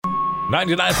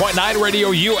99.9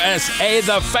 Radio USA,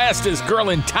 the fastest girl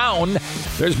in town.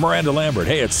 There's Miranda Lambert.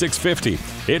 Hey, it's 6:50.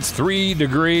 It's 3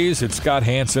 degrees. It's Scott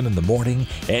Hansen in the morning.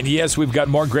 And yes, we've got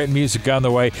more great music on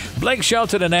the way. Blake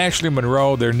Shelton and Ashley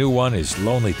Monroe, their new one is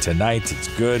Lonely Tonight. It's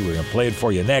good. We're going to play it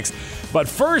for you next. But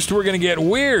first, we're going to get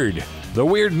weird. The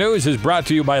weird news is brought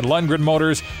to you by Lundgren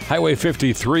Motors, Highway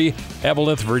 53,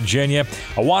 Evelyn, Virginia.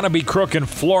 A wannabe crook in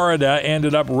Florida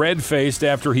ended up red-faced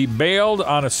after he bailed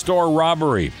on a store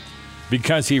robbery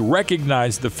because he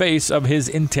recognized the face of his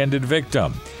intended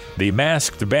victim. The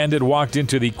masked bandit walked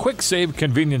into the Quick Save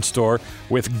convenience store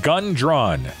with gun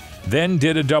drawn, then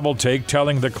did a double take,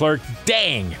 telling the clerk,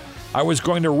 "Dang, I was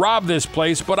going to rob this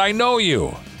place, but I know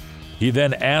you." He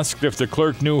then asked if the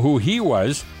clerk knew who he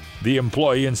was. The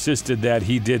employee insisted that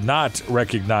he did not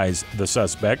recognize the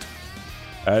suspect.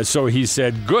 So he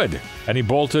said, "Good," and he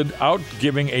bolted out,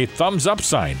 giving a thumbs-up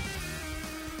sign.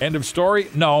 End of story?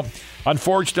 No.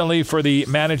 Unfortunately for the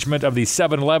management of the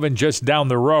 7-Eleven just down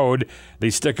the road,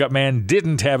 the stick-up man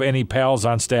didn't have any pals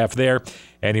on staff there,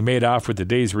 and he made off with the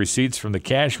day's receipts from the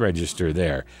cash register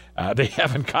there. They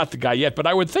haven't caught the guy yet, but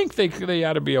I would think they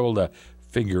ought to be able to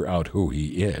figure out who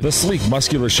he is. The sleek,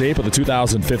 muscular shape of the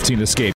 2015 Escape